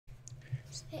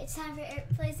It's time for Eric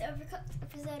Plays Overcooked,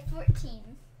 episode 14.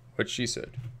 What she said.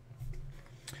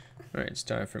 Alright, it's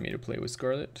time for me to play with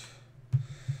Scarlet.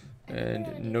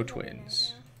 And no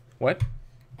twins. What?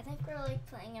 I think we're like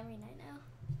playing every night now.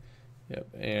 Yep,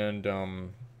 and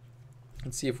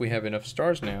let's see if we have enough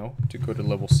stars now to go to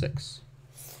level 6.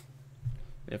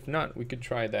 If not, we could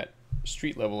try that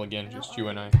street level again, just you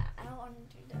and I. I don't want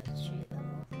to do that street level.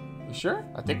 You sure?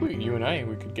 I think you and I,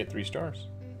 we could get 3 stars.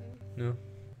 No?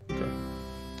 Okay.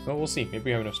 Well, we'll see. Maybe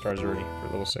we have enough stars already for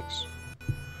level 6.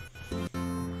 How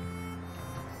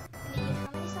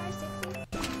many stars did we?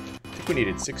 I think we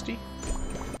needed 60.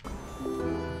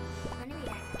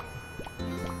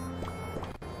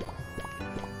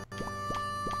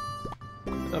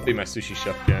 That'll be my sushi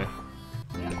chef guy.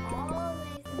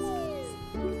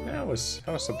 That was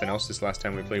something else this last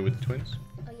time we played with the twins.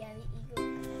 Oh yeah,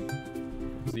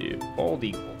 the eagle. The bald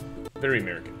eagle. Very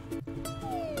American.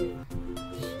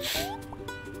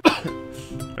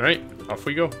 Alright, off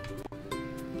we go.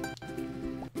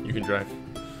 You can drive.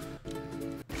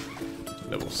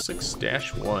 Level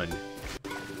 6-1.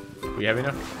 We have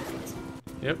enough?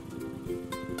 Yep.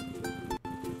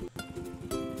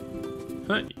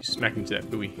 Huh, you smack into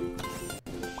that buoy.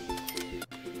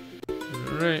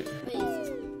 Alright.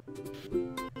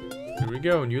 Here we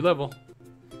go, new level.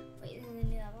 Wait, this is a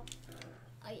new level?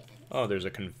 Oh yeah. Oh, there's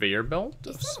a conveyor belt Is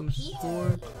of that some pizza?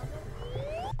 sort.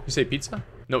 You say pizza?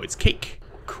 No, it's cake.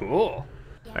 Cool.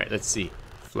 Yeah. Alright, let's see.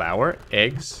 Flour,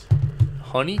 eggs,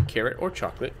 honey, carrot, or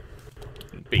chocolate,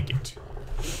 and bake it.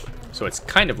 So it's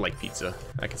kind of like pizza.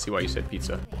 I can see why you said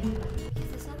pizza.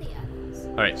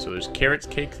 Alright, so there's carrots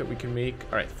cake that we can make.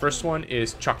 Alright, first one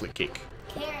is chocolate cake.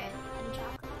 Carrot and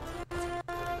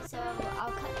chocolate. So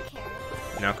I'll cut the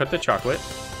carrots. Now cut the chocolate.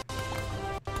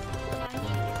 Now I need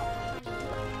to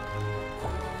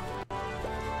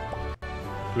cut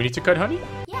honey. Do we need to cut honey?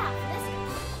 Yeah, for this.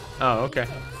 Oh, okay.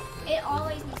 It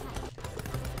always needs honey.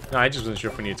 No, I just wasn't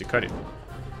sure if we needed to cut it.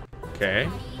 Okay.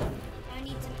 Now I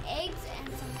need some eggs and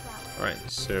some flour. Alright,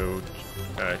 so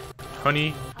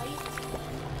honey, I'll use this one.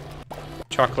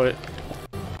 chocolate,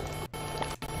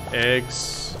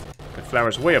 eggs, and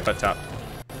flour's way up at top.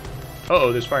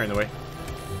 Uh-oh, there's fire in the way.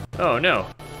 Oh no.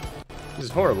 This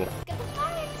is horrible. Get the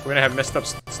fire. We're gonna have messed up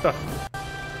stuff.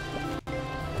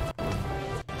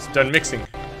 It's done mixing.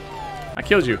 I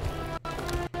killed you.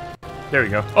 There we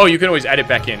go. Oh, you can always add it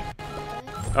back in.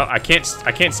 Oh, I can't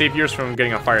save yours from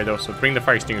getting on fire though, so bring the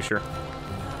fire extinguisher.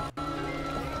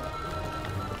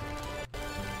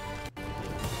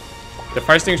 The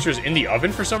fire extinguisher is in the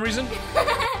oven for some reason?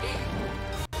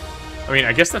 I mean,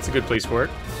 I guess that's a good place for it.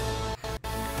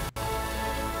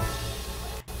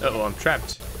 Uh-oh, I'm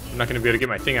trapped. I'm not gonna be able to get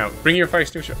my thing out. Bring your fire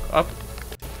extinguisher up.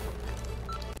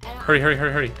 Hurry, hurry,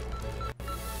 hurry, hurry.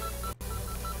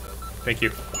 Thank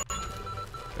you.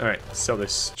 Alright, sell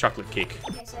this chocolate cake.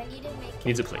 Okay, so I need to make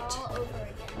Needs a it plate. all over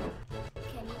again.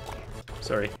 Okay, I need carrots.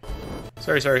 Sorry.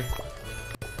 Sorry, sorry.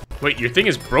 Wait, your thing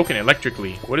is broken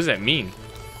electrically. What does that mean?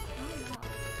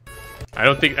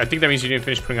 I think that means you didn't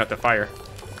finish putting out the fire.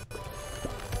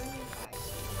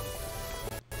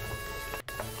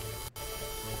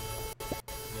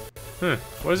 Huh,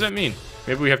 what does that mean?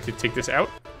 Maybe we have to take this out?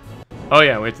 Oh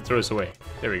yeah, we have to throw this away.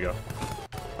 There we go.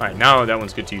 Alright, now that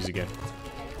one's good to use again.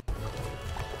 I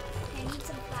need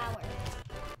some flour.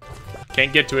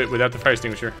 Can't get to it without the fire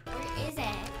extinguisher. Where is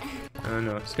it? I don't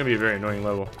know, it's gonna be a very annoying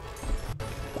level.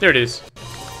 There it is.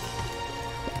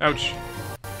 Ouch.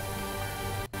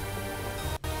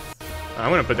 I'm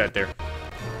gonna put that there.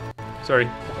 Sorry.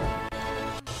 I'm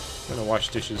gonna wash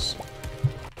dishes. Oh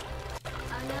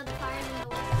no, the fire's in the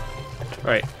way.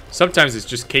 Alright, sometimes it's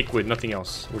just cake with nothing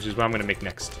else, which is what I'm gonna make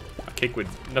next. A cake with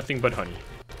nothing but honey.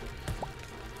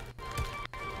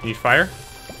 You need fire?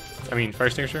 I mean, fire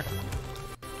extinguisher?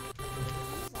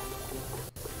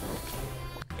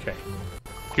 Okay.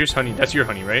 Here's honey. That's your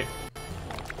honey, right?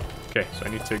 Okay, so I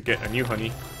need to get a new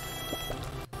honey.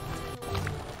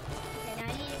 Okay, now I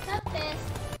need to cut this.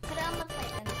 Put it on the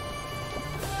plate then.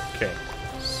 Okay,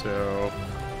 so...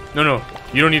 No,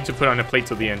 you don't need to put on a plate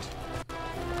till the end.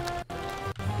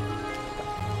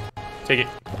 Take it.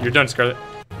 You're done, Scarlet.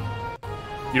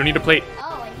 You don't need a plate.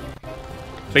 Oh, I need a plate.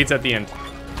 Plate's at the end.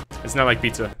 It's not like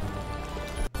pizza.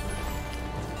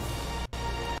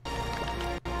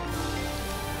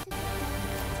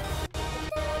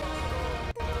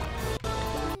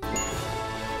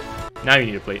 Now you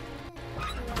need a plate.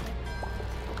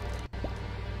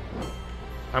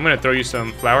 I'm gonna throw you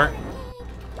some flour.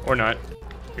 Or not.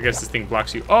 I guess this thing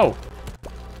blocks you. Oh!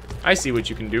 I see what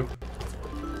you can do.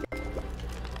 But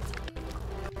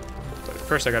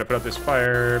first I gotta put out this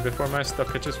fire before my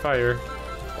stuff catches fire.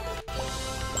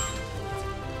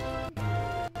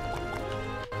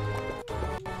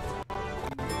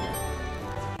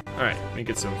 Alright, let me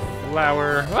get some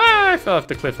flour. Ah, I fell off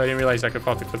the cliff. I didn't realize I could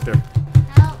fall off the cliff there.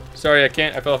 Help. Sorry, I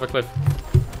can't. I fell off a cliff.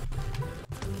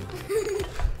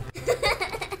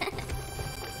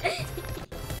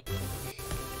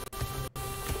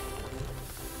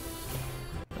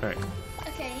 Alright.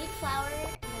 Okay, I need flour,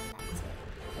 and then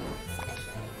that's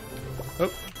it. Oh.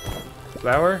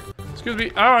 Flour. Excuse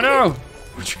me. Oh, no.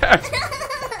 I'm trapped.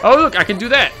 Oh, look. I can do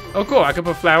that. Oh, cool. I can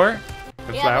put flour.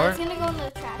 And Yeah, flour. but it's gonna go in the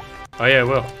trash. Oh, yeah, it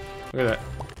will. Look at that.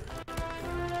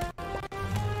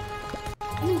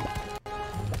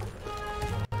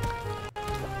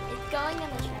 It's going in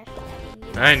the trash.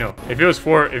 I know. If it was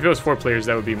four players,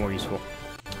 that would be more useful.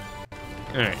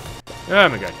 Alright. Oh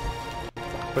my god.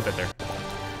 Put that there.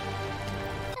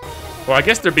 Well, I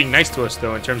guess they're being nice to us,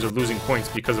 though, in terms of losing points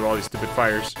because of all these stupid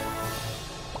fires.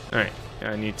 Alright.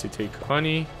 I need to take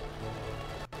honey.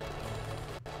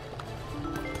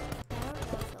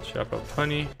 Chop up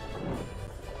honey.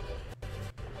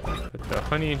 Put the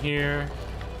honey in here.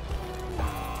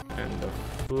 And the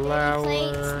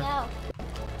flour. No.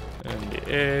 And the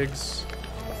eggs.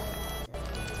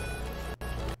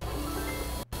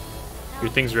 Your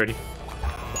thing's ready.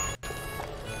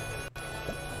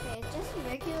 Okay, just a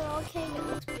regular old cake. It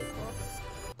looks pretty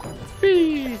cool.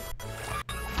 Whee!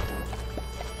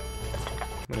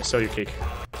 I'm gonna sell your cake.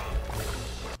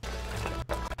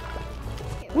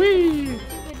 Okay, Whee!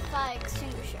 stupid fire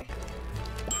extinguisher.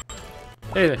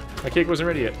 Hey, my cake wasn't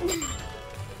ready yet.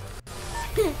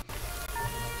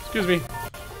 Excuse me.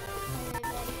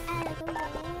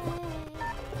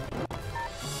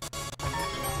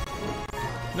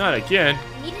 Not again.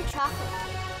 I need a chocolate.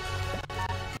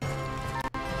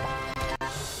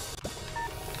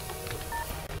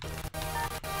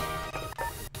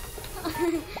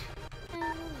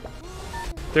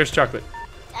 There's chocolate.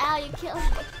 Ow, you killed me.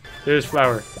 There's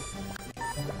flour.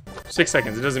 6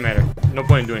 seconds. It doesn't matter. No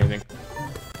point in doing anything.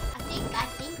 I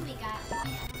think we got.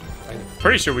 Yeah.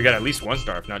 Pretty sure we got at least 1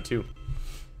 star, if not 2.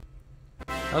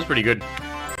 That was pretty good.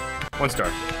 1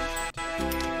 star.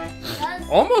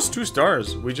 Almost 2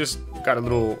 stars. We just got a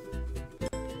little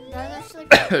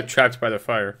trapped by the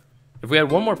fire. If we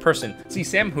had one more person, see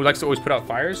Sam, who likes to always put out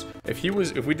fires. If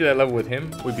we did that level with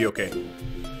him, we'd be okay.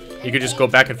 He could just go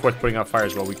back and forth putting out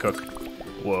fires while we cook.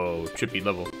 Whoa, trippy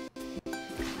level.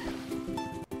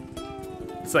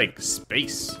 It's like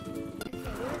space.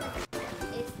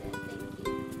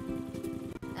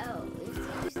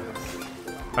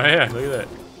 Oh yeah, look at that.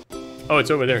 Oh,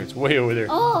 it's over there. It's way over there.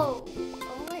 Oh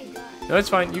my god. No, it's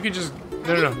fine. You can just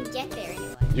no. I didn't get there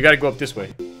anyway. You gotta go up this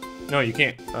way. No, you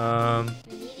can't. We need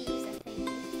to use that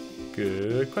thing.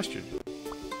 Good question.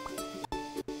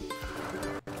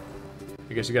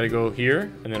 I guess you gotta go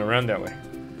here and then around that way.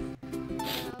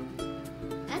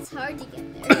 That's hard to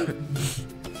get there.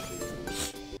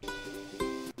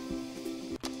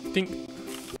 Think.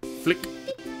 Flick.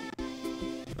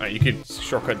 Alright, you could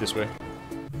shortcut this way.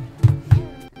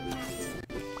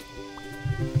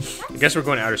 I guess we're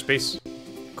going to outer space.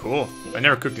 Cool. I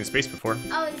never cooked in space before.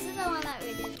 Oh, this is the one that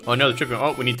we did. Oh, no, the trick.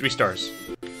 Oh, we need 3 stars.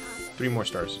 3 more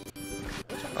stars.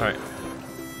 Alright.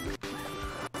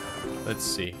 Let's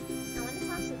see. I want to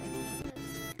talk to them.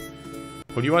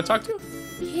 Who do you want to talk to?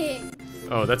 Yeah.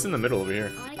 Oh, that's in the middle over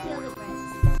here. I want to kill the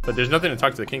breads. But there's nothing to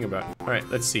talk to the king about. Alright,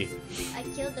 let's see. I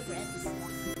killed the breads.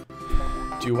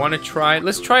 Do you want to try?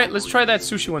 Let's try it. Let's try that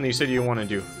sushi one that you said you want to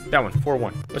do. That one,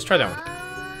 4-1. Let's try that one.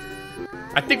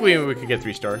 I think we could get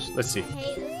 3 stars. Let's see. I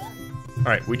hate this one.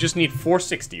 Alright, we just need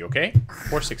 460, okay?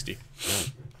 460.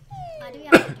 Why do we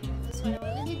have to do this one? I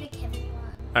want to do the Kevin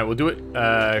one. Alright, we'll do it.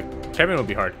 Kevin will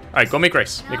be hard. Alright, go make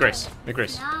rice. Make rice. Make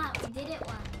rice. Nah, we did it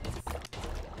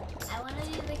once. I want to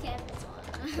do the Kevin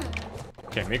one.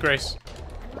 Okay, make rice.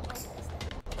 I don't like this one.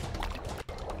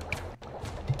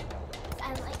 I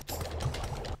like it.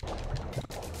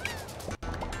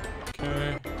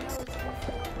 Okay.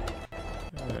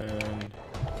 And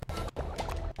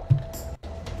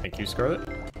thank you, Scarlet.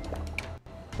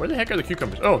 Where the heck are the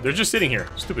cucumbers? Oh, they're just sitting here.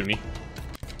 Stupid me.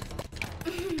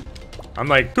 I'm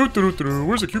like, where's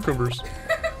the cucumbers?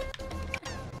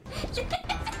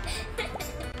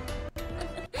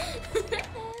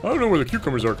 I don't know where the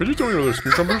cucumbers are. Could you tell me where there's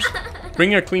cucumbers?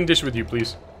 Bring a clean dish with you,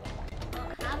 please.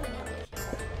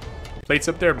 Plates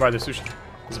up there by the sushi.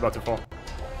 It's about to fall.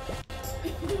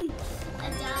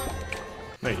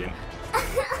 No, you didn't.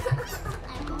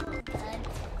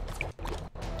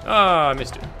 Ah, I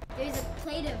missed it. There's a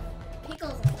plate of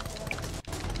pickles on the floor.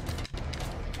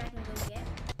 Which I can go get.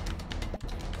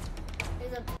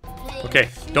 There's a plate Okay,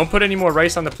 of don't put any more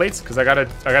rice on the plates because I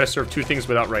gotta serve 2 things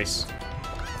without rice.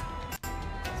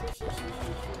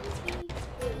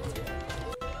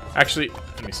 Actually,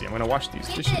 let me see. I'm gonna wash these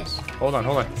dishes. Hold on,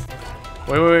 hold on.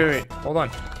 Wait. Hold on.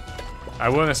 I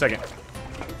will in a second.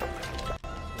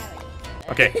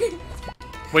 Okay.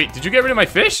 Wait, did you get rid of my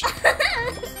fish?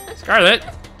 Scarlet,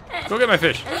 go get my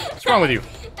fish. What's wrong with you?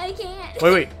 I can't.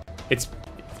 Wait. It's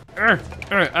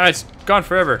gone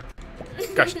forever.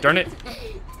 Gosh darn it.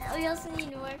 We also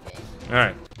need more fish.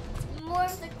 Alright. More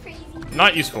of the crazy.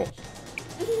 Not useful.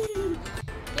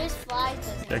 There's flies.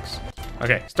 Yikes.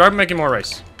 Okay, start making more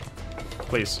rice.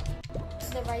 Please.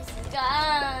 The rice is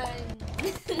gone.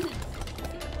 It's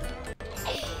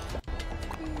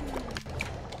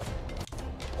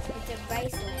a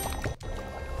rice land.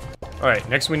 Alright,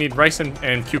 next we need rice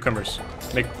and cucumbers.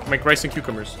 Make rice and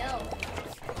cucumbers. No.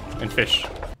 And fish.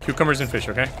 Cucumbers and fish,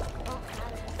 okay?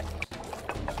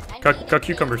 Cut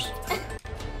cucumbers.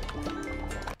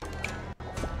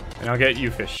 And I'll get you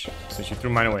fish, since you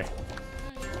threw mine away.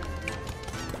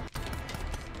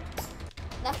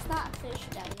 That's not fish,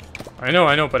 Daddy. I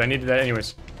know, but I needed that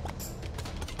anyways.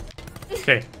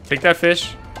 Okay, take that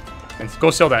fish and go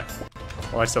sell that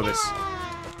while I sell this.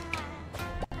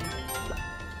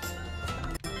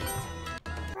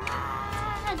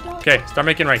 Okay, start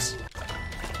making rice.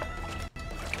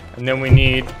 And then we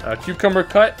need a cucumber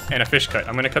cut and a fish cut.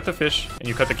 I'm gonna cut the fish and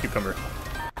you cut the cucumber.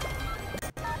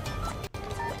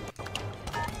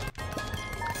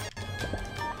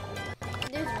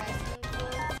 There's rice in the bowl.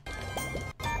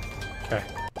 Okay.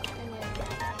 And there's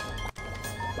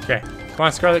rice. Okay. Come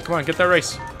on, Scarlet, come on, get that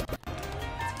rice.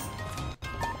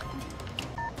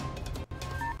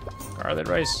 Scarlet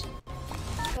rice.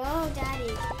 Go,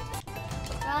 Daddy.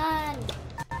 Run.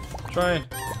 Try.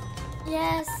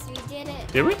 Yes, we did it.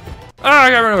 Did we? Oh,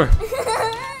 I got run over.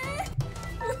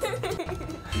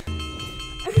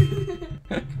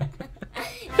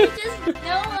 You just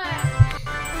nowhere.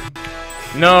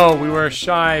 No, we were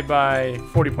shy by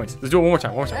 40 points. Let's do it one more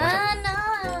time. No.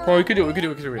 Come on, we could do it.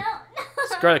 No.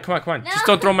 Scarlet, come on. No. Just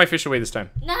don't throw my fish away this time.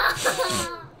 No.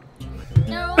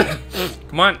 No.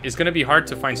 Come on, it's gonna be hard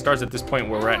to find stars at this point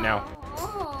where we're at now.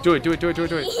 Do it.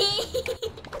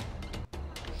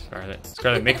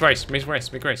 Scarlet, make rice.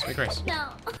 No.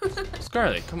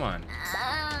 Scarlet, come on.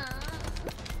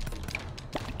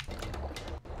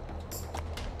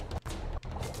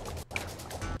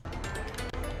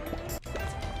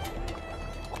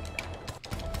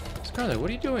 Scarlet, what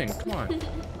are you doing? Come on.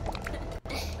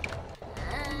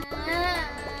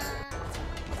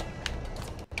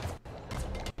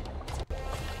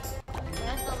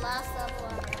 That's the last level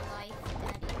of our life,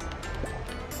 Daddy.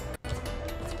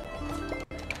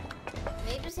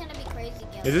 Maybe it's gonna be crazy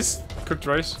again. Is this cooked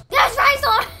rice? There's rice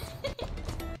on!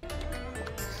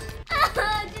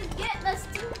 Just get the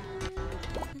stupid.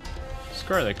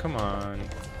 Scarlet, come on.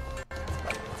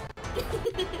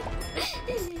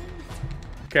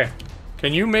 Okay.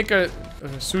 Can you make a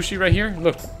sushi right here?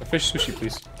 Look, a fish sushi,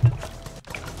 please.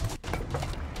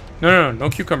 No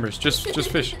cucumbers. Just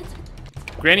fish.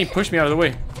 Granny, push me out of the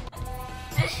way.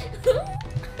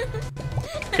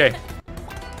 Okay.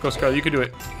 Go, Scarlet. You can do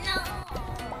it. No.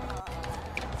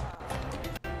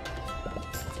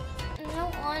 I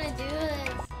don't want to do this.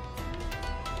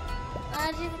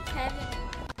 I'll do Kevin.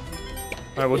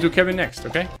 Alright, we'll do Kevin next,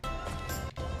 okay?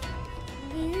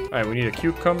 Alright, we need a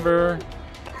cucumber.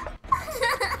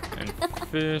 And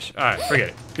fish. Alright, forget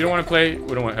it. If you don't want to play,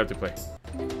 we don't have to play.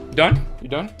 Done? You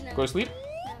done? No. Go to sleep?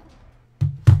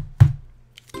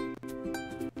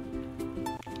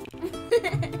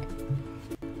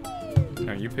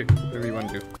 No, you pick whatever you want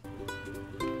to do.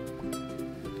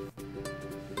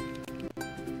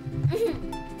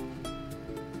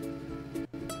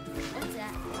 What's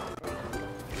that?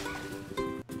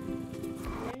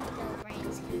 No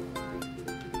brains can fly.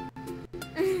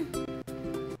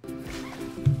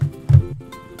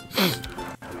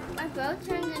 Our boat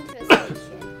turns into a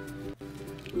spaceship.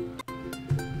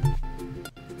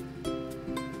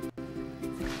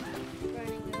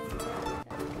 Running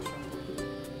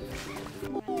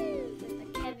over the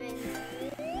Kevin.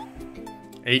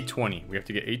 820. We have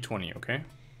to get 820, okay?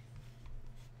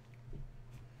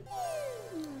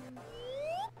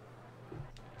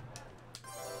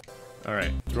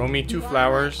 Alright, throw me 2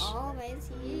 flowers. Always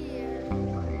here.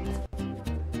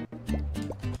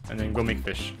 And then go make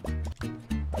fish.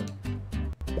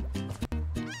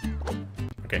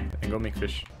 Okay, and go make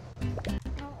fish.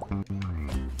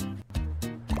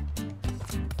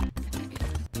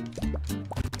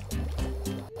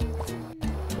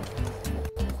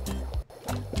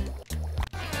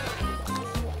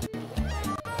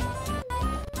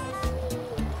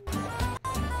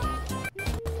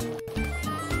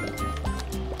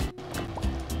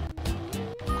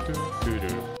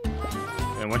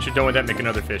 once you're done with that, make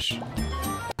another fish.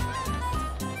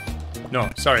 No,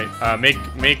 sorry.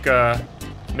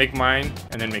 Make mine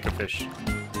and then make a fish.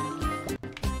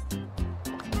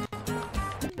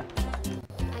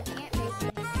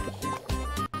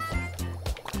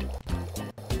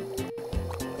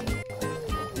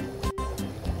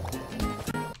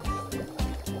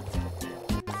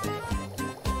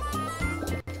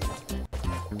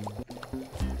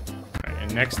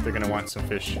 Next, they're gonna want some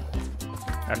fish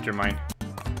after mine.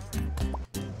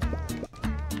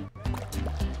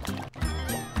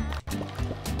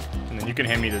 And then you can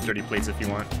hand me the dirty plates if you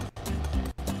want.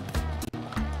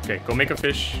 Okay, go make a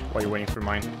fish while you're waiting for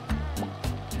mine.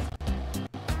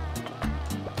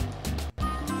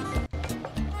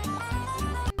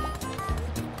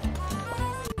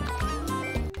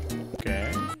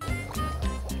 Okay.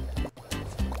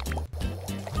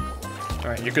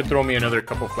 Alright, you could throw me another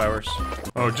couple flowers.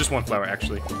 Oh, just one flower,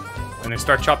 actually. And then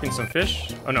start chopping some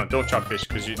fish. Oh no, don't chop fish,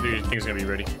 because your thing's gonna be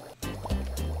ready.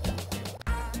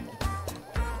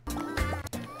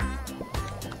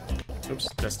 Oops,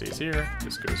 that stays here.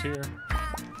 This goes here.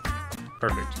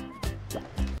 Perfect.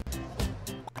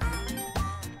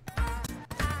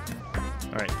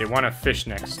 Alright, they want a fish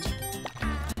next.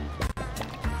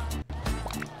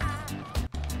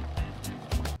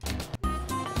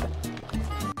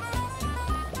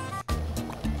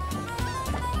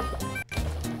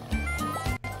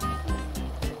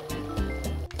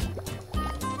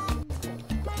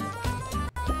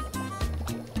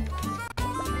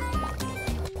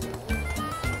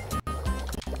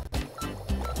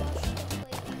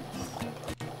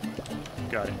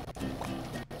 Got it.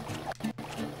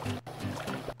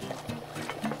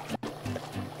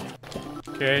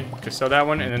 Okay, you can sell that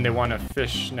one, and then they want a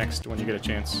fish next when you get a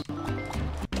chance.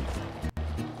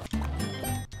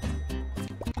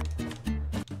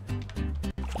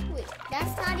 Wait,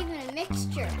 that's not even a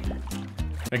mixture.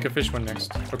 Make a fish one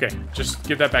next. Okay, just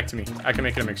give that back to me. I can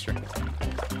make it a mixture.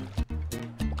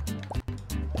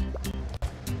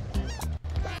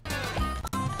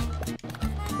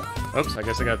 Oops, I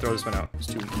guess I gotta throw this one out. It's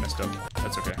too messed up.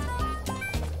 That's okay.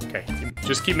 Okay,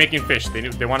 just keep making fish.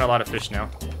 They want a lot of fish now.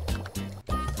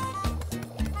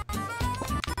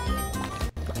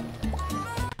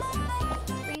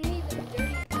 Bring me the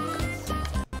dirty plates.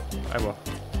 I will.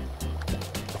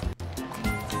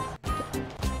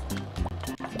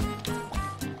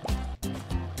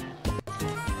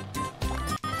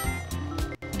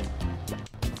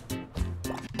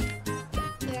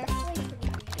 They're actually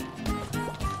pretty good.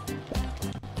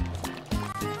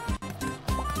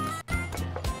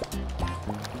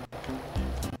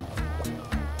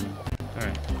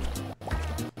 Alright.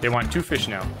 They want 2 fish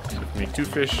now. So if you make 2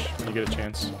 fish when you get a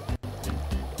chance.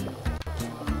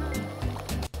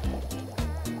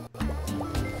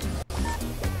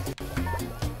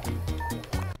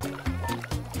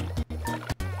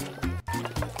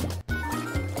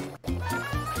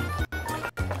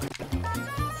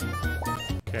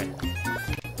 Okay.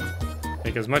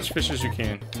 Make as much fish as you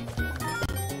can.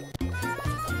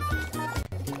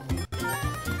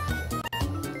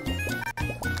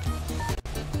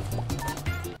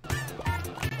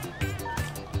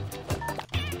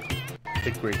 I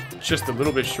think we're just a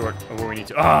little bit short of where we need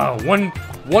to. Ah, one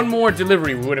more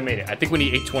delivery, we would have made it. I think we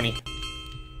need 820.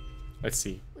 Let's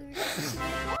see.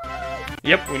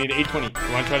 Yep, we need 820.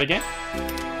 You want to try it again?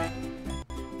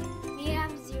 We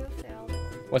have 0 failed.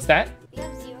 What's that? We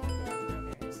have 0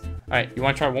 failed orders. All right, you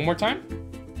want to try one more time?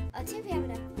 Let's see if we have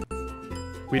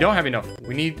enough. We don't have enough.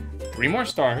 We need 3 more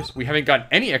stars. We haven't got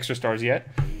any extra stars yet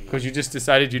because you just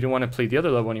decided you didn't want to play the other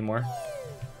level anymore.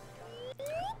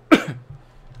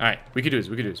 All right, we could do this.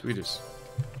 We could do this. We could do this.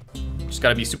 Just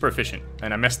gotta be super efficient.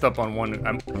 And I messed up on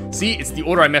one. See, it's the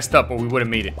order I messed up, or we would have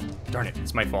made it. Darn it,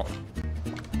 it's my fault.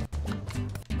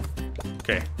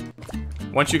 Okay.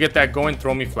 Once you get that going,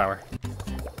 throw me flour.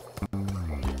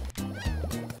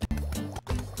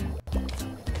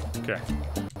 Okay.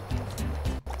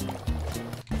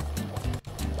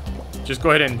 Just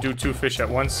go ahead and do 2 fish at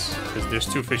once, because there's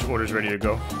 2 fish orders ready to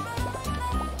go.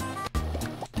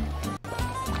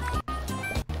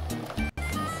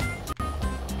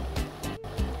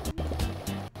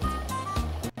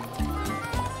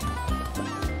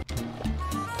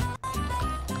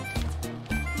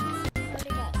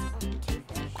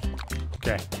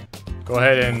 Okay, go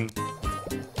ahead and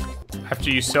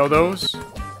after you sell those.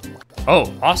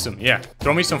 Oh, awesome! Yeah,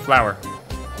 throw me some flour.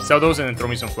 Sell those and then throw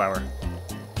me some flour.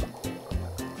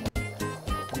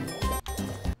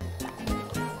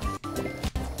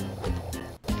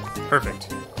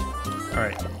 Perfect. All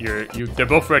right, they're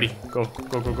both ready. Go,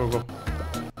 go, go, go, go.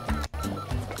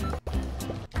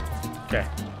 Okay,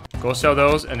 Go sell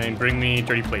those and then bring me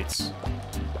dirty plates.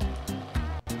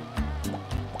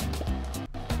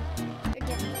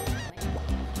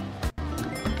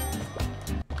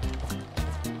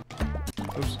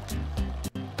 Oops.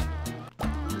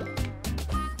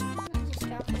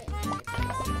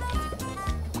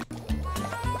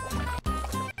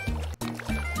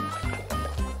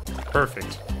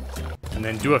 Perfect. And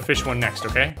then do a fish one next,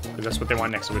 okay? Because that's what they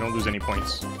want next, so we don't lose any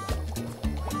points.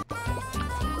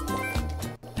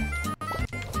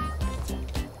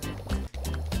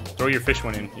 Throw your fish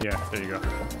one in. Yeah, there you go.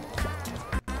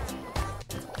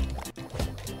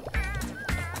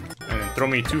 And then throw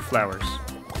me 2 flowers.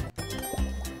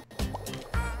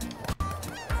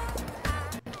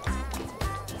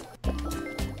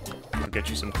 I'll get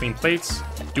you some clean plates.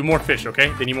 Do more fish,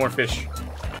 okay? They need more fish.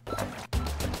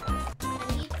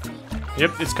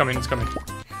 Yep, it's coming, it's coming.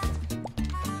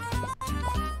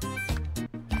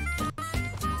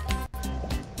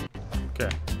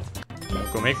 Okay.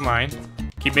 Go make mine.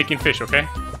 Keep making fish, okay?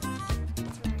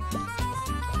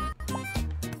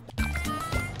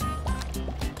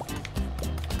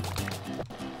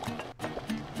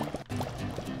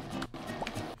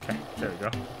 Okay, there we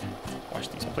go. Wash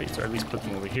these plates, or at least put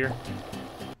them over here.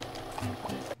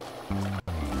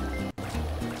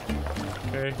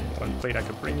 Okay, 1 plate I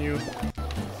could bring you. I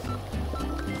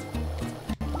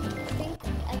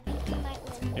think we might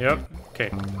win. Yep,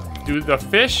 okay. Do the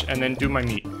fish, and then do my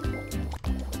meat.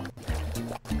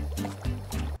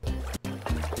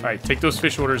 Alright, take those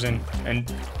fish orders in,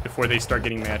 and before they start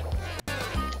getting mad.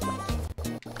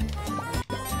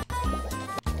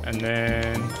 And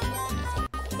then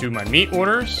do my meat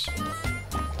orders.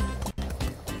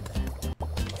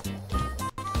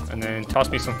 And then toss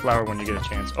me some flour when you get a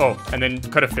chance. Oh, and then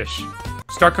cut a fish.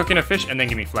 Start cooking a fish, and then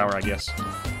give me flour, I guess.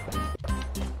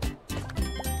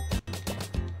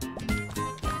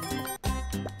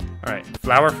 Alright,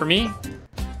 flour for me.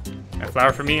 And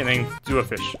flour for me, and then do a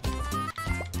fish.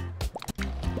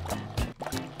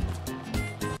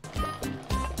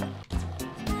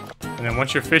 And then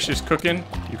once your fish is cooking,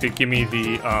 you could give me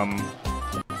the,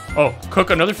 oh,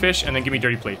 cook another fish and then give me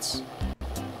dirty plates.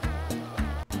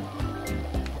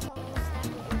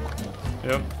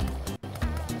 Yep.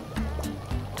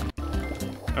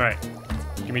 Alright.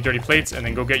 Give me dirty plates and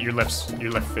then go get your left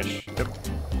fish. Yep.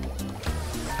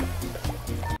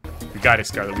 We got it,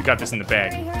 Scarlet. We got this in the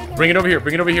bag. Bring it over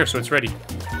here so it's ready.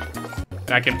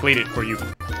 And I can plate it for you.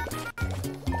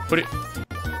 Put it.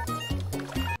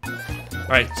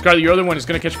 Alright, Scarlet, your other one is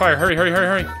gonna catch fire. Hurry, hurry, hurry,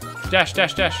 hurry. Dash,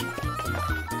 dash, dash.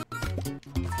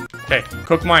 Okay,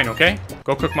 cook mine, okay?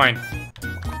 Go cook mine.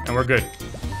 And we're good.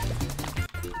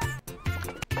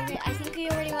 I think we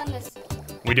already won this.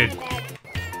 We did.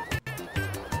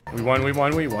 We won, we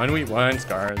won, we won, we won.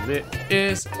 Scarlet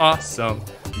is awesome.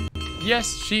 Yes,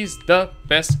 she's the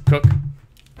best cook.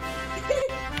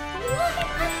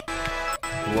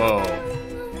 Whoa.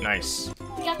 Nice.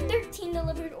 We got 13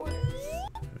 delivered orders.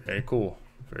 Very cool.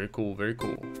 Very cool, very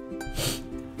cool.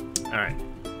 Alright.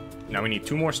 Now we need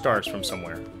 2 more stars from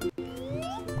somewhere.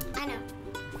 I know.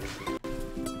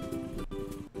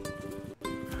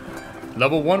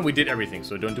 Level 1, we did everything,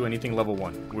 so don't do anything level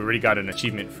 1. We already got an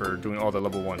achievement for doing all the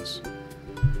level 1s.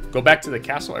 Go back to the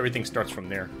castle, everything starts from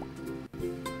there.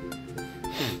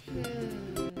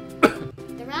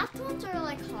 The raft ones are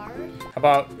like hard. How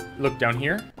about, look down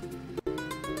here.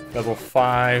 Level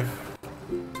 5.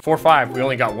 4, 5, we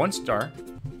only got 1 star.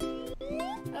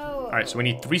 Oh. Alright, so we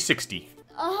need 360.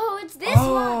 Oh, it's this one.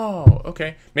 Oh,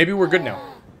 okay. Maybe we're good now.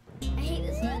 I hate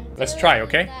this one. Let's try,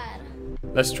 okay? Bad.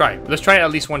 Let's try. Let's try it at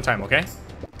least 1 time, okay?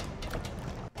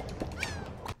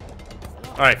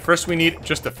 Alright, first we need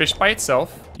just the fish by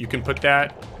itself. You can put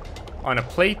that on a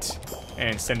plate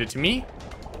and send it to me.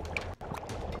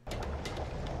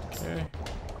 Okay.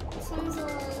 This one's the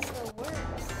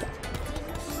worst.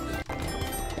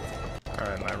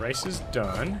 Alright, my rice is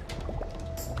done.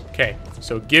 Okay,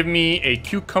 so give me a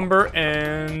cucumber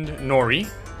and nori.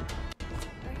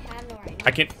 I have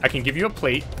nori. I can give you a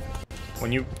plate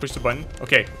when you push the button.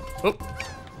 Okay. Oh.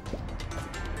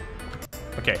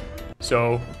 Okay.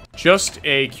 So just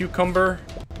a cucumber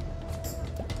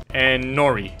and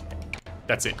nori.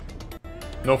 That's it.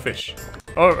 No fish.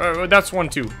 Oh, that's 1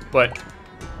 too. But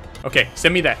okay,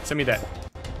 send me that. Send me that.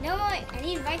 No, I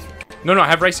need rice for that. No, I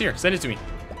have rice here. Send it to me.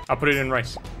 I'll put it in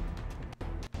rice.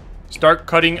 Start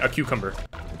cutting a cucumber.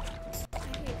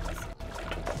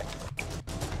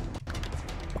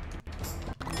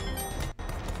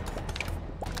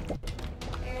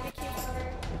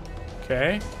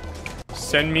 Okay.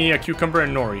 Send me a cucumber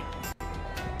and nori.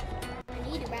 I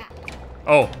need a wrap.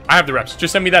 Oh, I have the wraps.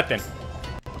 Just send me that then.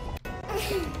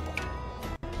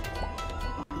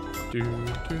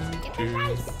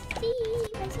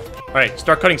 Alright,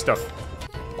 start cutting stuff.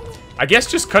 I guess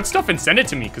just cut stuff and send it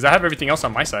to me, because I have everything else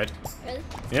on my side. Really?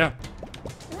 Yeah.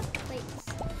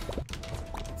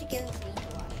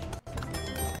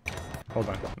 Hold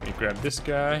on. Let me grab this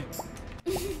guy.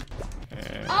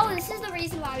 Oh, this is the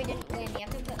reason why we didn't win. You have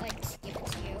to put, like, give it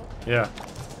to you. Yeah.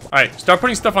 Alright, start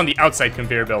putting stuff on the outside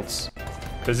conveyor belts.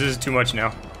 Because this is too much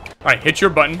now. Alright, hit your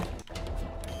button.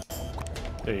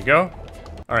 There you go.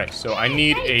 Alright, so I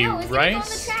need a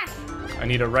rice. I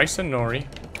need a rice and nori.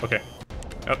 Okay.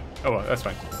 Oh, well, that's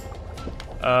fine.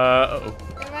 Uh-oh.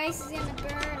 The rice is gonna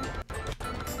burn.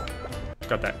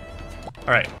 Got that.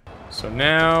 Alright, so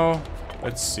now,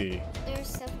 let's see. There's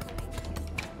stuff coming.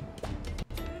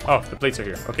 Oh, the plates are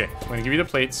here. Okay, I'm gonna give you the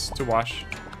plates to wash.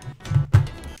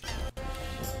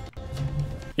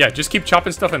 Yeah, just keep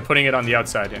chopping stuff and putting it on the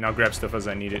outside, and I'll grab stuff as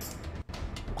I need it.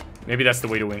 Maybe that's the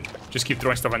way to win. Just keep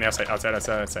throwing stuff on the outside, outside,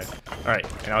 outside, outside. Alright,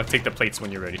 and I'll take the plates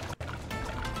when you're ready.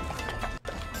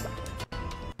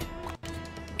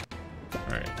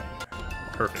 Alright,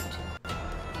 perfect.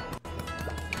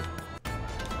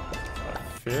 A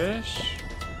fish.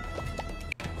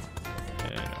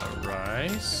 And a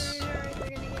rice.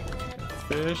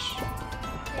 Fish.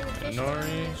 A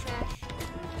nori.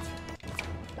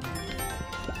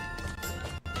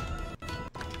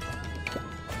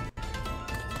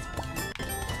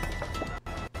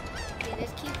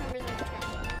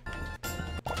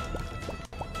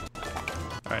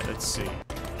 Alright, let's see.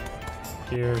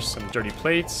 Here's some dirty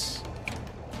plates.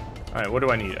 Alright, what do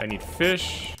I need? I need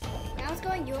fish. Now it's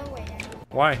going your way.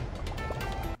 Why?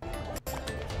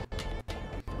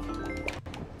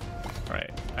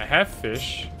 Alright, I have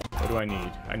fish. What do I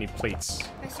need? I need plates.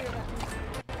 Press your button.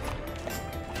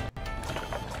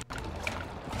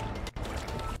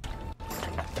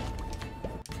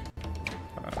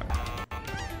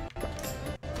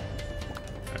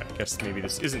 I guess maybe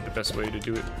this isn't the best way to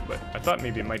do it, but I thought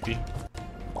maybe it might be.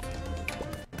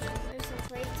 There's some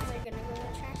plates that are gonna go in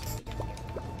the trash if you don't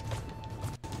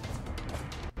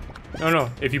get them. No,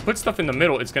 if you put stuff in the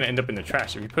middle, it's gonna end up in the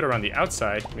trash. If you put it around the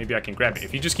outside, maybe I can grab it.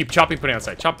 If you just keep chopping, putting it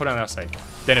outside, chop, put it on the outside,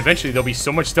 then eventually there'll be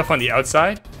so much stuff on the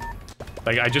outside.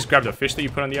 Like, I just grabbed a fish that you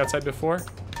put on the outside before.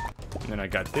 And then I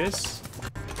got this.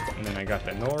 And then I got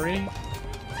the nori.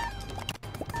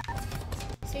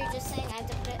 So you're just saying I have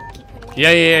to keep putting it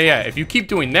Yeah. If you keep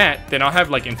doing that, then I'll have,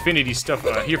 like, infinity stuff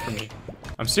here for me.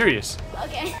 I'm serious.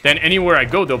 Okay. Then anywhere I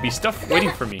go, there'll be stuff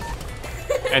waiting for me.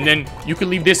 And then you can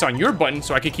leave this on your button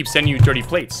so I can keep sending you dirty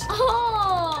plates.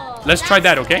 Oh! Let's try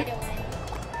that, okay?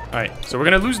 Alright, so we're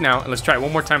gonna lose now, and let's try it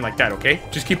one more time like that, okay?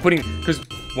 Just keep putting, because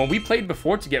when we played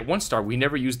before to get 1 star, we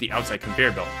never used the outside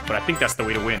conveyor belt. But I think that's the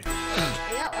way to win.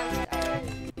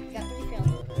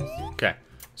 Okay,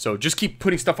 so just keep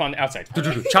putting stuff on the outside.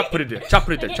 Chop, put it there, chop,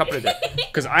 put it there, chop, put it there.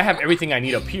 Because I have everything I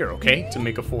need up here, okay? To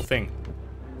make a full thing.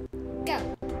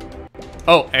 Go.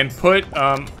 Oh, and put,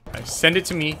 send it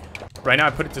to me. Right now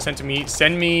I put it to send to me.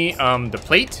 Send me, the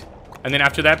plate. And then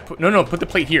after that, put the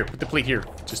plate here. Put the plate here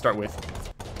to start with.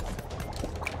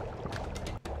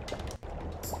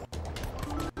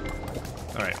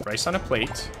 Alright, rice on a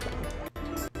plate.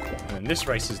 And then this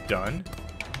rice is done.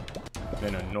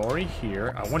 Then a nori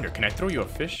here. I wonder, can I throw you a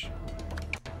fish?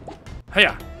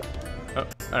 Hiya! Oh,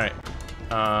 alright.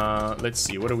 Let's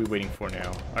see, what are we waiting for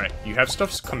now? Alright, you have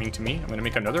stuff coming to me. I'm gonna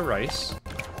make another rice.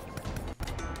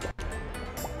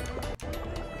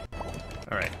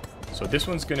 Alright, so this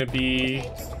one's gonna be...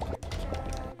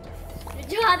 Good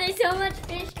job, there's so much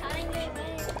fish cutting your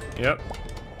way. Yep.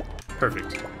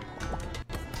 Perfect.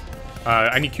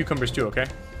 I need cucumbers too, okay?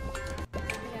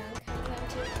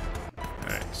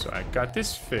 Alright, so I got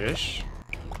this fish.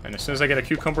 And as soon as I get a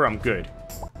cucumber, I'm good.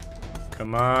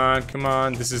 Come on, come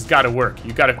on. This has gotta work.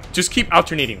 You gotta just keep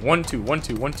alternating. 1, 2, 1,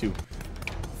 2, 1, 2.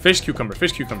 Fish, cucumber,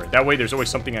 fish, cucumber. That way there's always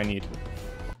something I need.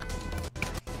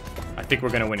 I think we're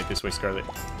gonna win it this way, Scarlet.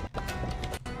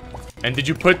 And did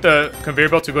you put the conveyor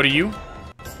belt to go to you?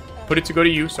 Put it to go to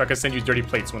you so I can send you dirty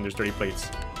plates when there's dirty plates.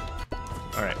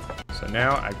 Alright, so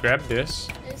now I grab this.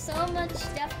 There's so much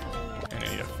stuff coming in. And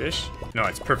I need a fish. No,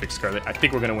 it's perfect, Scarlet. I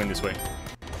think we're gonna win this way.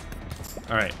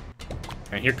 Alright.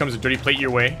 And here comes a dirty plate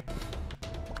your way.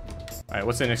 Alright,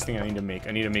 what's the next thing I need to make?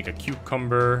 I need to make a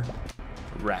cucumber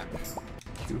wrap.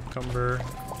 Cucumber.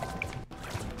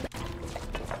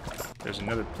 There's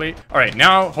another plate. Alright,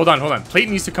 now, hold on. Plate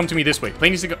needs to come to me this way. Plate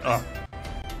needs to go... Oh.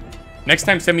 Next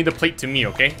time, send me the plate to me,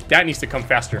 okay? That needs to come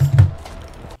faster.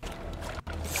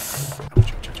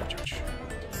 Ouch.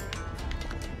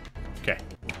 Okay.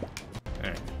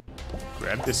 Alright.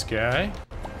 Grab this guy.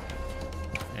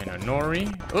 And a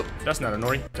nori. Oh, that's not a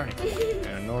nori. Darn it.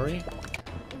 And a nori.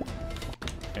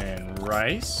 and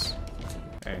rice.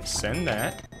 And send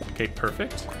that. Okay,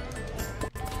 perfect.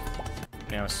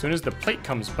 Now, as soon as the plate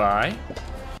comes by...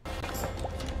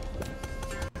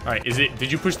 Alright,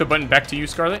 did you push the button back to you,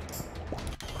 Scarlet?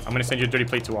 I'm gonna send you a dirty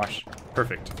plate to wash.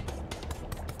 Perfect.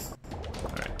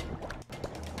 Alright.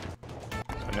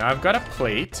 So now I've got a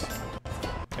plate.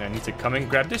 And I need to come and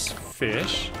grab this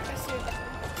fish.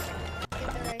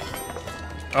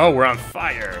 Oh, we're on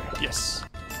fire. Yes.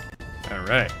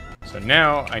 Alright. So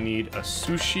now I need a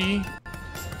sushi.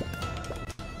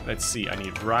 Let's see, I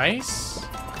need rice.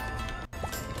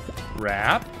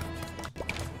 Wrap.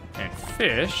 And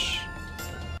fish.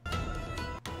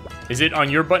 Is it on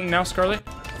your button now, Scarlet?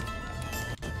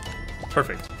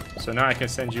 Perfect. So now I can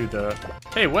send you the...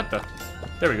 Hey, what the...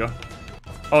 There we go.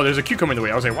 Oh, there's a cucumber in the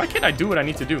way. I was like, why can't I do what I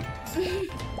need to do?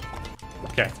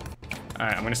 Okay.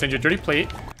 Alright, I'm gonna send you a dirty plate.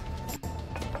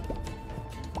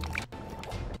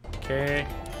 Okay.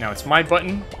 Now it's my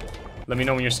button. Let me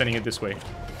know when you're sending it this way.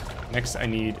 Next, I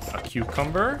need a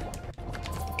cucumber.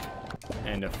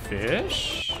 And a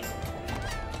fish.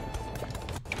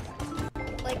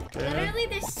 Literally,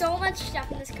 there's so much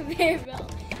stuff in this conveyor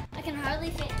belt. I can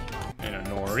hardly fit anymore. And a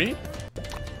nori.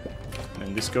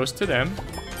 And this goes to them.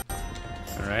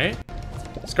 Alright.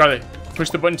 Scarlet, push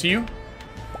the button to you.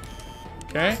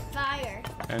 Okay. Fire.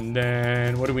 And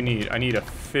then, what do we need? I need a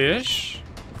fish.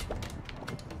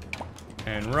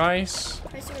 And rice.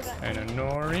 And a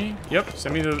nori. Yep,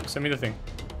 send me the thing.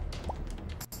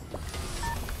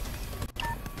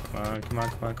 Come on, come on,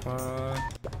 come on, come on.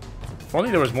 If only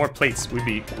there was more plates, we'd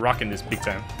be rocking this big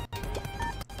time.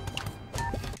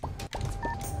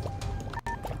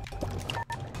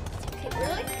 Okay, we're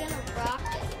like gonna rock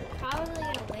this. We're probably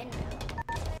gonna win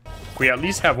now. If we at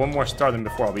least have one more star than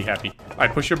before, I'll be happy.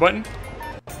 Alright, push your button.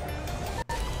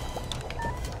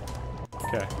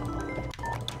 Okay.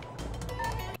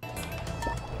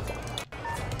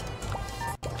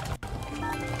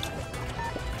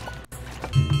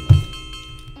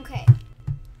 Okay.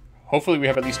 Hopefully we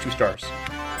have at least 2 stars.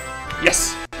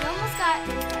 Yes! We almost got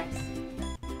 3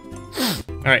 stars.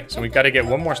 Alright, so we gotta get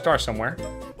one more star somewhere.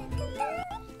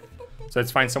 So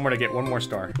let's find somewhere to get one more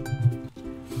star.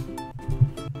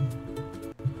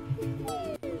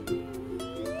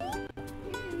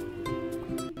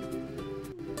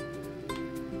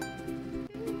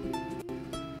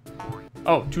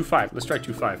 Oh, 2-5. Let's try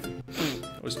 2-5.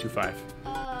 That was 2-5.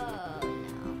 No.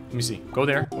 Let me see. Go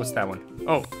there. What's that one?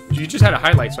 Oh, you just had a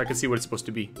highlight so I could see what it's supposed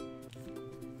to be.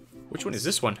 Which one is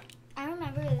this one? I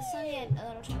remember this one had a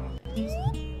little challenge.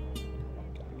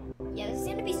 Yeah, this is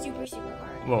gonna be super, super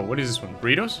hard. Whoa, what is this one?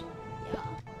 Burritos? Yeah.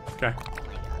 Okay. Oh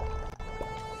my god.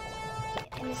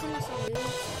 And this one also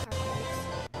moves.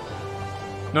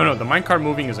 No, the minecart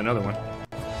moving is another one.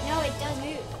 No, it does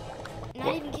move. I'm not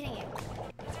What? even kidding you.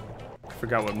 I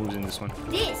forgot what moves in this one.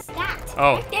 This, that,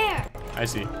 Oh. right there. I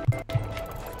see.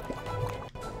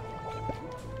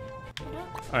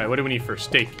 Alright, what do we need first?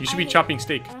 Steak. You should be chopping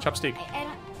steak. Chop steak. I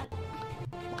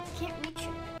can't reach it.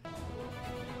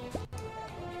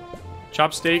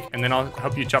 Chop steak, and then I'll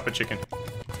help you chop a chicken.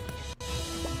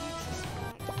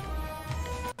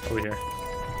 Over here.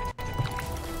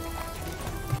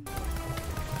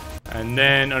 And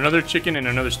then another chicken and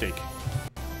another steak.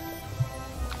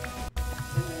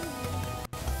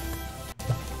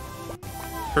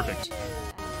 Perfect.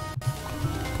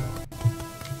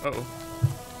 Uh-oh.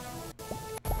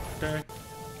 Okay.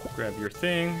 Grab your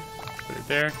thing. Put it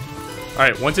there.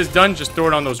 Alright, once it's done, just throw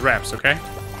it on those wraps, okay?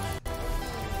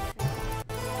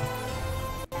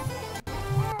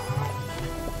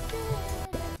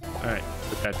 Alright,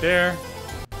 put that there.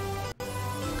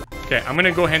 Okay, I'm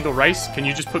gonna go handle rice. Can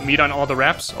you just put meat on all the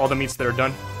wraps? All the meats that are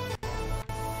done?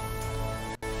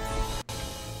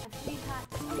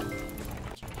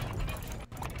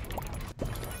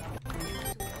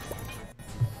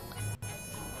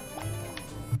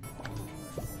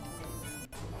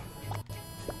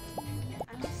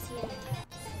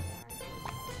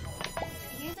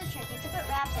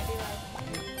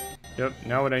 Yep,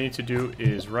 now what I need to do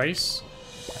is rice.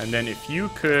 And then if you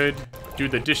could do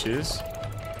the dishes.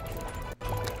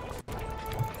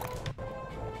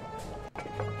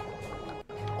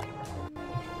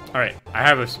 Alright,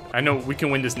 I know we can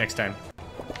win this next time.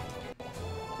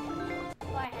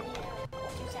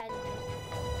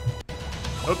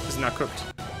 Oh, it's not cooked.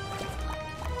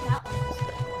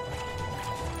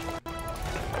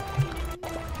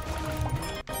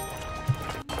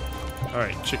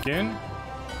 Alright, chicken.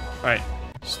 Alright,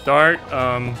 start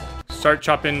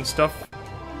chopping stuff.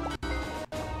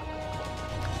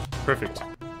 Perfect.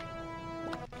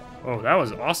 Oh, that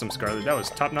was awesome, Scarlet. That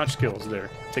was top-notch skills there.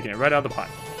 Taking it right out of the pot.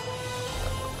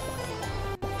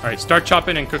 All right, start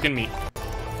chopping and cooking meat. I know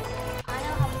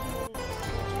how to do it.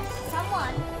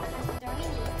 Someone has to throw me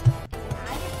meat.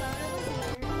 I can throw it over here.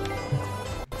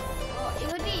 Well,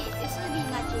 this would be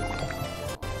much easier.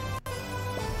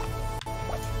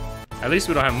 At least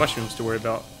we don't have mushrooms to worry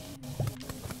about.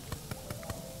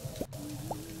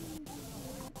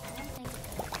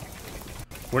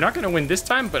 We're not going to win this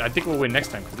time, but I think we'll win next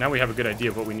time, because now we have a good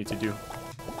idea of what we need to do.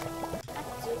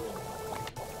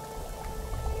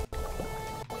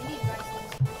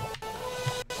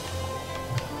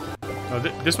 Oh,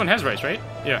 this one has rice, right?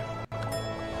 Yeah.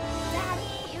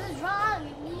 Daddy, it was wrong.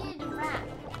 You needed a wrap.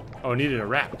 Oh, needed a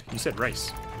wrap. You said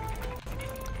rice.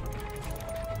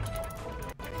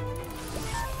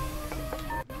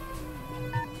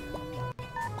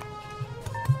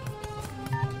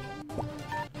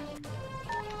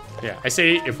 Yeah, I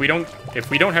say if we don't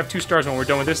have 2 stars when we're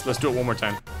done with this, let's do it one more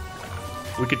time.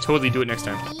 We could totally do it next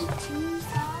time. Need 2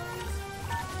 stars?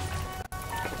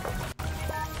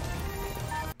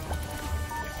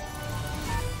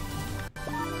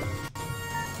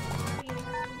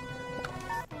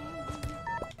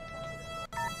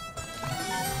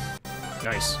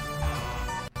 Nice.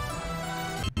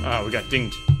 Ah, we got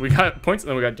dinged. We got points and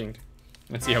then we got dinged.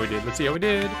 Let's see how we did. Let's see how we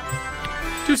did.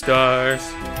 2 stars.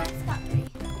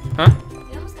 Huh?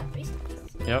 We almost got 3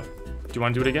 stars. Yep. Do you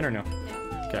want to do it again or no?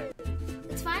 No. Okay.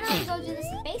 Let's finally go to the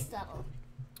space level.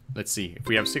 Let's see. If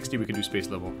we have 60, we can do space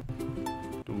level.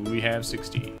 Do we have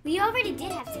 60? We already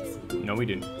did have 60. No, we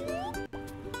didn't.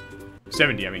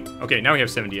 70, I mean. Okay, now we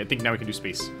have 70. I think now we can do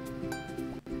space.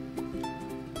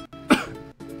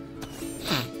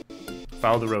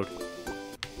 Follow the road.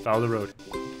 Follow the road.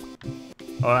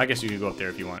 Oh, I guess you can go up there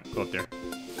if you want. Go up there.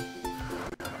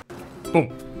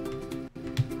 Boom.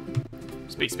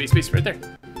 Space, space, space, right there.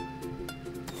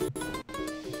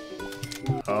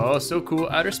 Oh, so cool.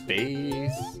 Outer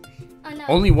space. Oh, no.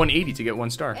 Only 180 to get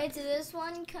 1 star. It's this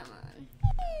one. Come on.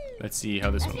 Let's see how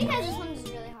this I one think works. this one is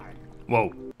really hard.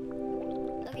 Whoa.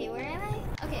 Okay, where am I?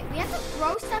 Okay, we have to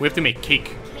throw stuff. We have to make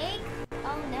cake. Cake?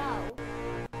 Oh no.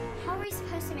 How are we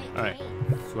supposed to make Alright. cake?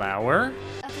 Flour.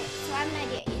 Okay, so I have an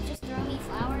idea. You just throw me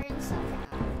flour and stuff.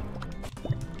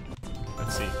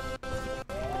 Let's see.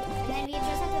 And then we just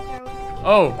have to throw.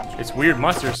 Oh, it's weird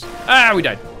monsters. Ah, we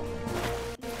died.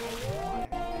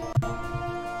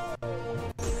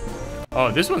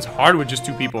 Oh, this one's hard with just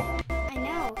 2 people. I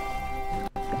know.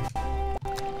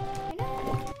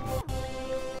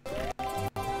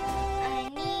 I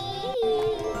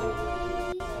need.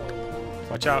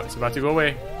 Watch out, it's about to go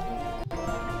away.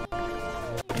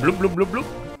 Bloop, bloop, bloop, bloop.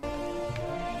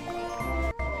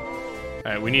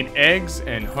 Alright, we need eggs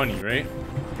and honey, right?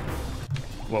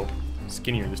 Whoa,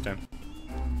 skinnier this time.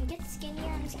 You get skinnier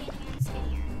and skinnier and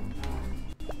skinnier.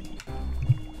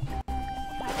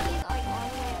 Honey's like all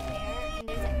the way up there, and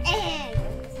there's an egg.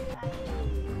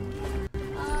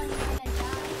 Oh, you're gonna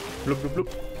die. Bloop, bloop, bloop.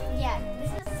 Yeah,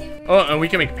 this is super. Oh, and we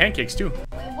can make pancakes too.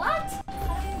 Wait, what?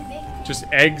 How do you make? Just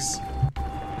eggs.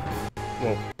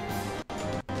 Whoa.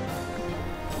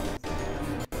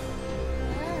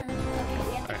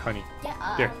 Alright, honey. Get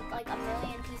There. like a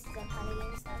million pieces of honey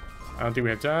and stuff. I don't think we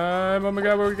have time. Oh my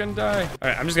god, we're gonna die.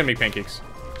 Alright, I'm just gonna make pancakes.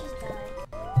 Just die.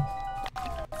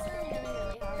 It's really,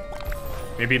 really hard.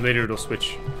 Maybe later it'll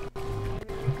switch.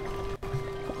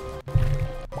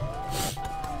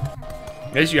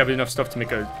 At least you have enough stuff to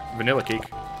make a vanilla cake.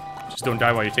 Just don't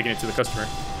die while you're taking it to the customer.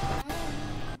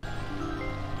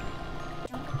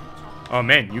 Oh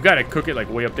man, you gotta cook it like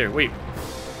way up there. Wait,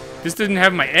 this doesn't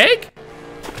have my egg?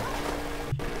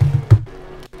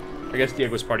 I guess the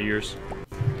egg was part of yours.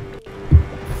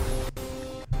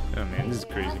 Oh man, this is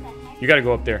crazy. You gotta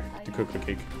go up there to cook the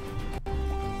cake.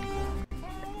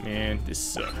 Man, this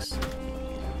sucks.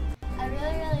 I really, really,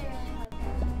 really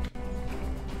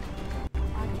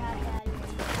hope. I'll try that.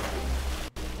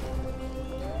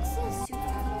 This is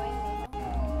super annoying.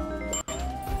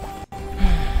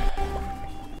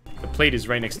 The plate is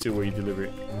right next to where you deliver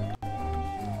it. Do we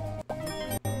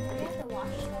have to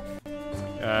wash them?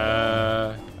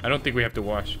 I don't think we have to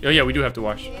wash. Oh yeah, we do have to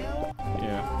wash.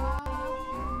 Yeah.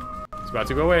 It's about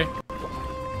to go away.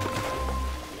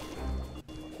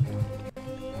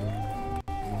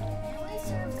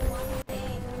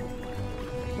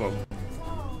 Whoa.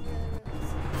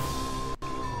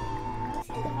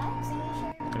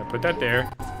 Gonna put that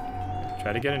there.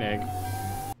 Try to get an egg.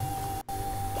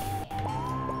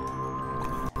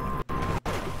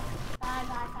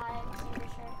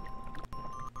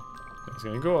 It's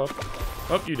gonna go up.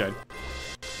 Oh, you died.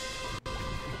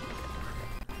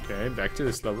 Okay, back to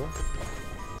this level.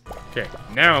 Okay,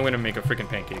 now I'm gonna make a freaking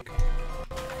pancake.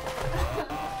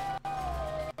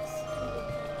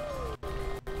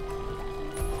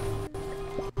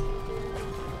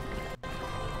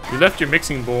 You left your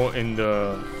mixing bowl in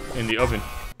the oven.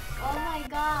 Oh my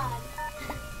god.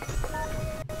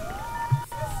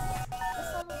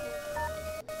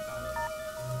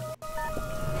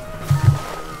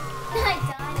 I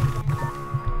died again.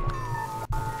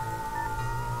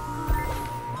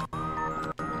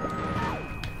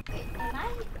 Wait, am I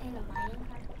in a mining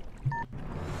cart?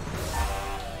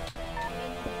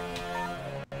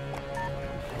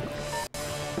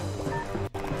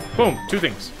 Boom, 2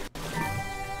 things.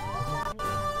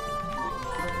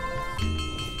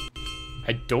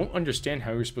 I don't understand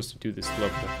how you're supposed to do this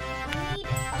level. We need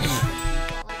like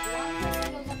one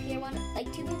person goes up here,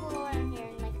 like 2 people go around here,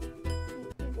 and like 2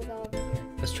 people go over here.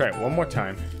 Let's try it one more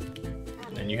time,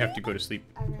 and you have to go to sleep.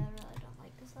 I really don't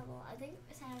like this level. I think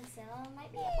Sarah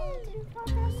might be able to do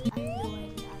progress. I have no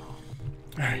idea at all.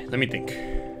 Alright, let me think.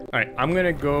 Alright, I'm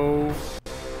gonna go...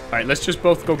 Alright, let's just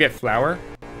both go get flour.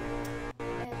 I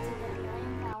have to get a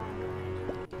million power.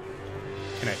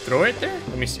 Can I throw it there?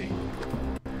 Let me see.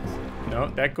 No,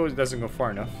 that doesn't go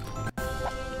far enough.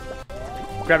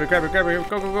 Grab it, grab it, grab it.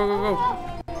 Go, go, go, go, go.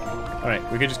 Alright,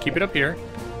 we can just keep it up here.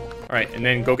 Alright, and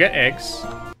then go get eggs.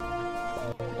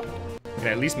 We can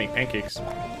at least make pancakes.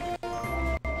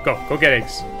 Go get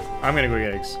eggs. I'm gonna go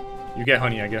get eggs. You get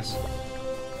honey, I guess.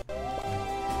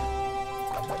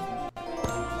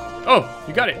 Oh,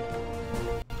 you got it.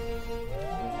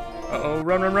 Uh-oh,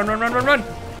 run, run, run, run, run, run, run.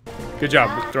 Good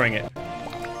job with throwing it.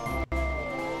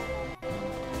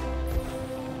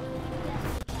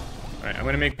 Alright, I'm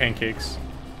gonna make pancakes.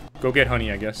 Go get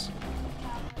honey, I guess.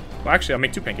 Well, actually, I'll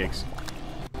make 2 pancakes.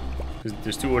 Because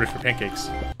there's 2 orders for pancakes.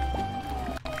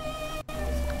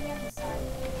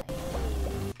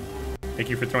 Thank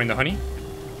you for throwing the honey.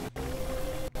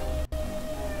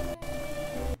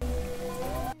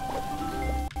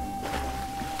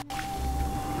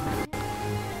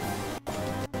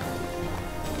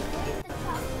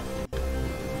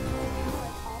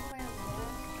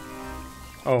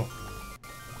 Oh.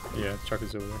 Yeah,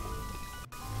 chocolate's over there.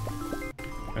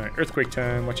 Alright, earthquake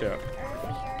time, watch out.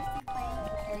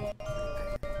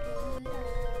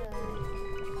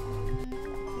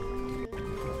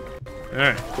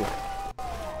 Alright, cool.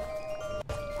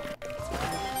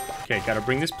 Okay, gotta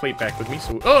bring this plate back with me,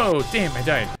 so... Oh, damn, I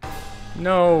died.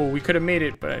 No, we could have made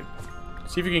it, but...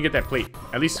 See if you can get that plate.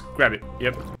 At least grab it.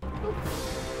 Yep.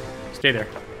 Stay there.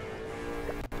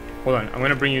 Hold on, I'm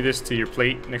gonna bring you this to your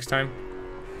plate next time.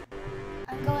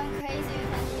 I'm going crazy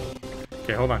with that.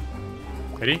 Okay, hold on.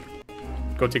 Ready?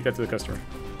 Go take that to the customer.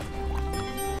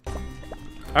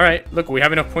 Alright, look, we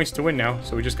have enough points to win now,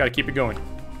 so we just gotta keep it going.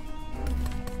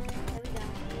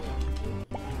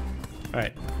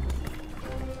 Alright.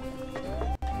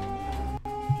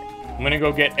 I'm gonna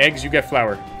go get eggs, you get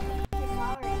flour.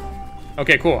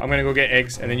 Okay, cool. I'm gonna go get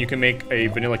eggs, and then you can make a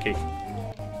vanilla cake.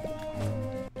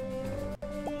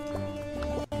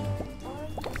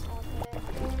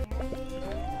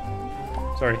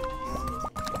 Sorry.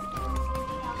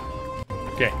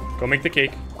 Okay, go make the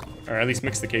cake. Or at least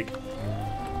mix the cake.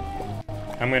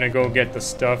 I'm gonna go get the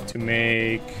stuff to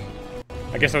make...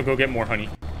 I guess I'll go get more honey.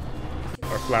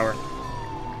 Or flour.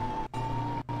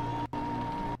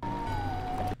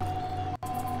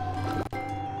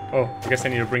 Oh, I guess I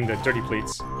need to bring the dirty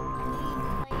plates.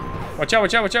 Watch out,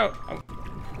 watch out, watch out! Oh.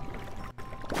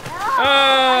 I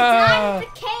died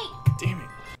with the cake! Damn it.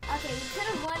 Okay, we could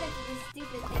have won if this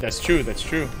stupid thing. That's true, that's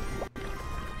true.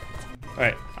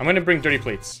 Alright, I'm gonna bring dirty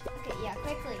plates. Okay, yeah,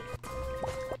 quickly.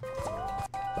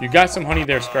 You got some honey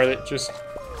there, Scarlet. Just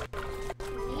We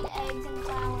need eggs and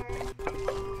flour.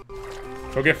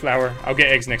 go get flour. I'll get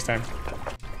eggs next time.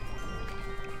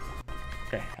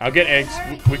 Okay, I'll get eggs.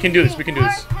 We can do this, we can do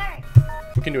this.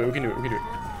 We can do it, we can do it, we can do it.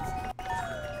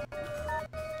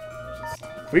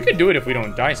 We could do it if we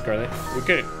don't die, Scarlet. We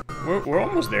could. We're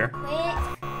almost there. Wait,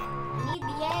 we need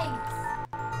the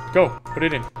eggs. Go, put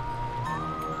it in.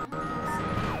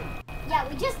 Yeah,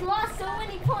 we just lost so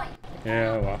many points.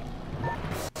 Yeah, well. It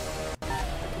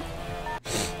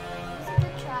was a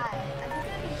good try. I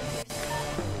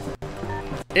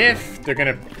think If they're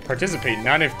gonna participate,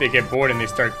 not if they get bored and they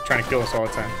start trying to kill us all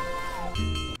the time.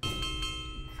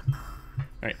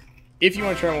 Alright. If you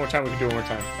want to try one more time, we can do it one more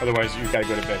time. Otherwise, you gotta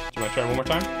go to bed. Do you want to try one more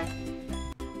time?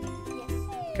 yes.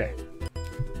 Okay.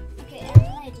 Okay, I have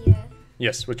an idea.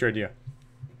 Yes, what's your idea?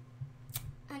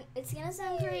 And it's gonna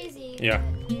sound crazy. Yeah.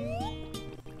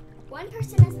 but one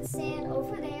person has to stand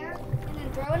over there and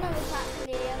then throw it on the platform.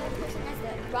 The other person has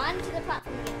to run to the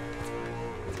platform again.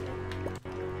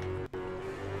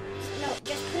 No,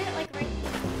 just put it like right.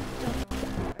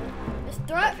 No. Just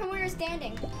throw it from where you're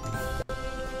standing. You're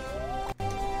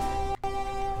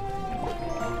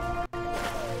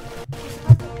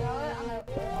supposed to throw it on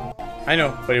the I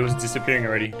know, but it was disappearing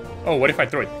already. Oh, what if I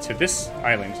throw it to this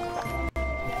island?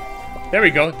 There we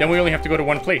go. Then we only have to go to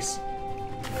one place.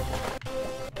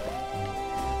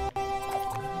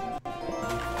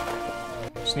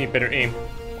 Just need better aim.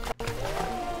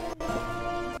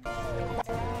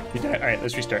 You died. Alright,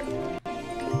 let's restart.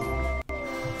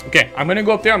 Okay, I'm gonna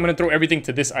go up there. I'm gonna throw everything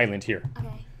to this island here.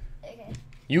 Okay.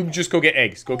 You just go get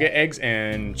eggs. Go get eggs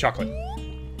and chocolate.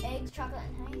 Eggs, chocolate,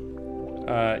 and honey?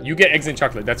 You get eggs and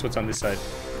chocolate. That's what's on this side.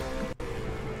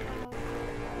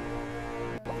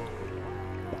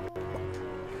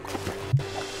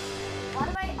 Why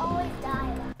do I always die?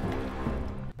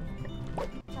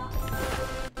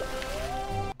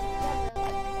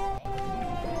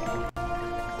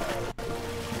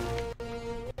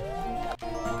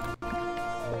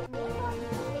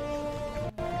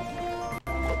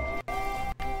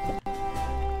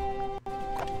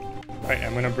 Alright,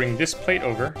 I'm gonna bring this plate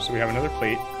over, so we have another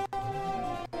plate.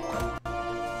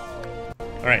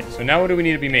 Alright, so now what do we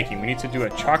need to be making? We need to do a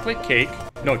chocolate cake.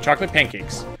 No, chocolate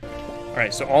pancakes.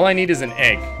 Alright, so all I need is an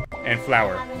egg and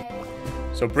flour.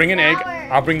 So bring an egg,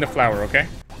 I'll bring the flour, okay?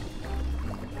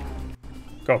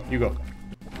 Go, you go.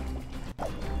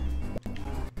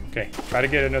 Okay, try to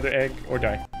get another egg or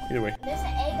die. Either way. There's an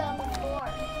egg on the floor.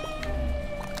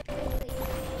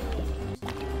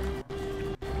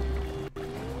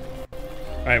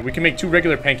 Alright, we can make 2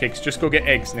 regular pancakes. Just go get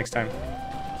eggs next time.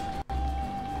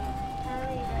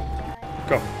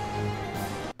 Go.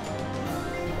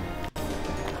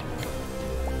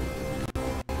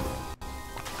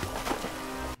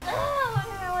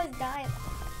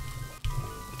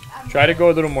 Try to go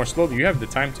a little more slowly. You have the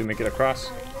time to make it across.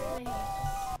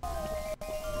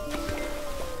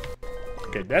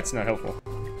 Okay, that's not helpful.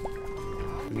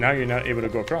 Now you're not able to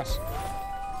go across.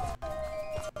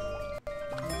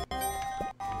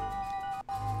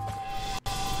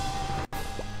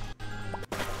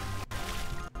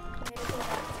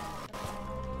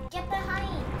 Get the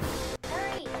honey!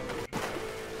 Hurry!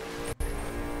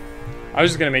 I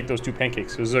was just gonna make those 2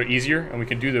 pancakes. Those are easier, and we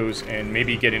can do those and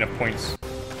maybe get enough points.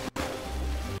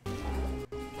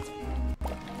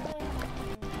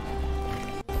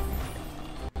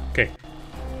 Okay.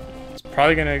 It's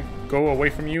probably gonna go away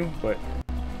from you, but...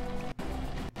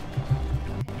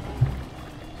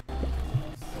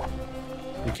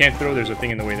 You can't throw, there's a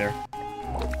thing in the way there.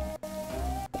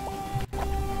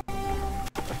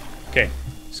 Okay,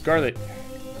 Scarlet,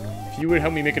 if you would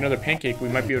help me make another pancake, we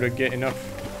might be able to get enough.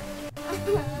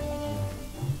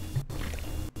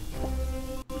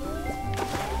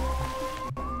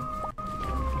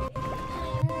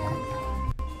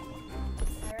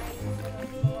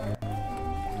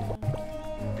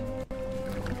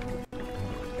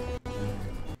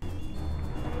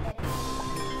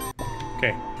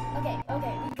 Okay. Okay,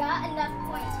 we got enough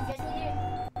points. We just need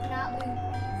to not lose.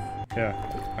 Yeah.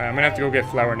 Alright, I'm gonna have to go get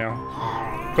flour now.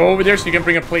 Go over there so you can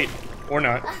bring a plate. Or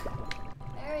not.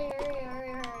 Hurry.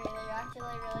 They're actually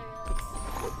really.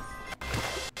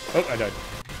 Oh, I died.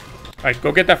 Alright,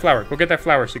 go get that flour. Go get that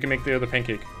flour so you can make the other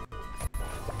pancake.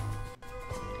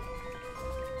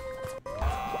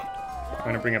 I'm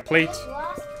gonna bring a plate.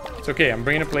 It's okay, I'm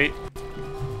bringing a plate.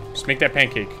 Just make that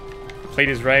pancake. The plate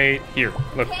is right here.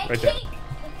 Look, right there.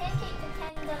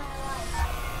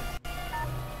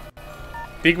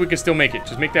 Think we can still make it.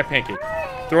 Just make that pancake.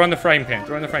 Throw on the frying pan.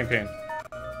 Throw on the frying pan.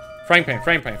 Frying pan.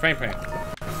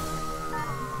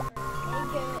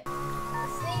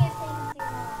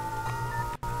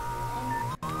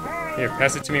 Here,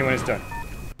 pass it to me when it's done.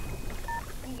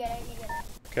 You get it.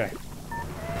 Okay.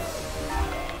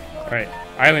 Alright.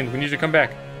 Island, we need you to come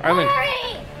back. Island.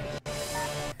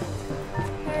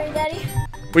 Hurry, Daddy.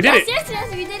 We did it! Yes,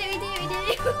 we did it.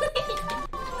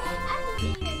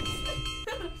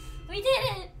 We did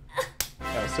it.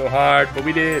 That was so hard, but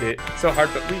we did it. So hard,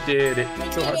 but we did it.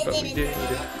 So hard, but we did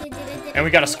it. And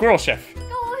we got a squirrel chef.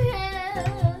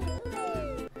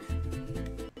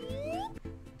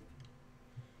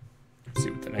 Let's see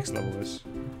what the next level is.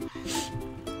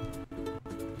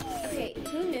 Okay,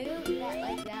 who knew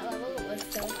that that level was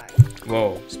so hard?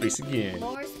 Whoa, space again.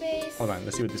 More space. Hold on,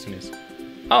 let's see what this one is.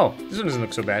 Oh, this one doesn't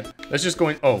look so bad. Let's just go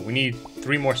in. Oh, we need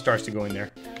 3 more stars to go in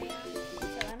there. Oh, yeah.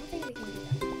 So I don't think we can do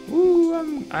that. Woo,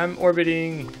 I'm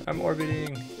orbiting.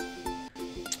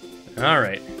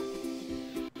 Alright.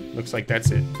 Looks like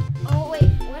that's it. Oh, wait.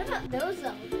 What about those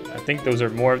levels? I think those are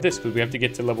more of this, because we have to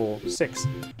get to level 6.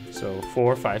 So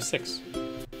 4, 5, 6. Okay.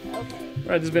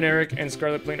 Alright, this has been Eric and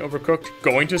Scarlet playing Overcooked,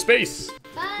 going to space.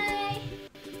 Bye.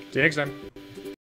 See you next time.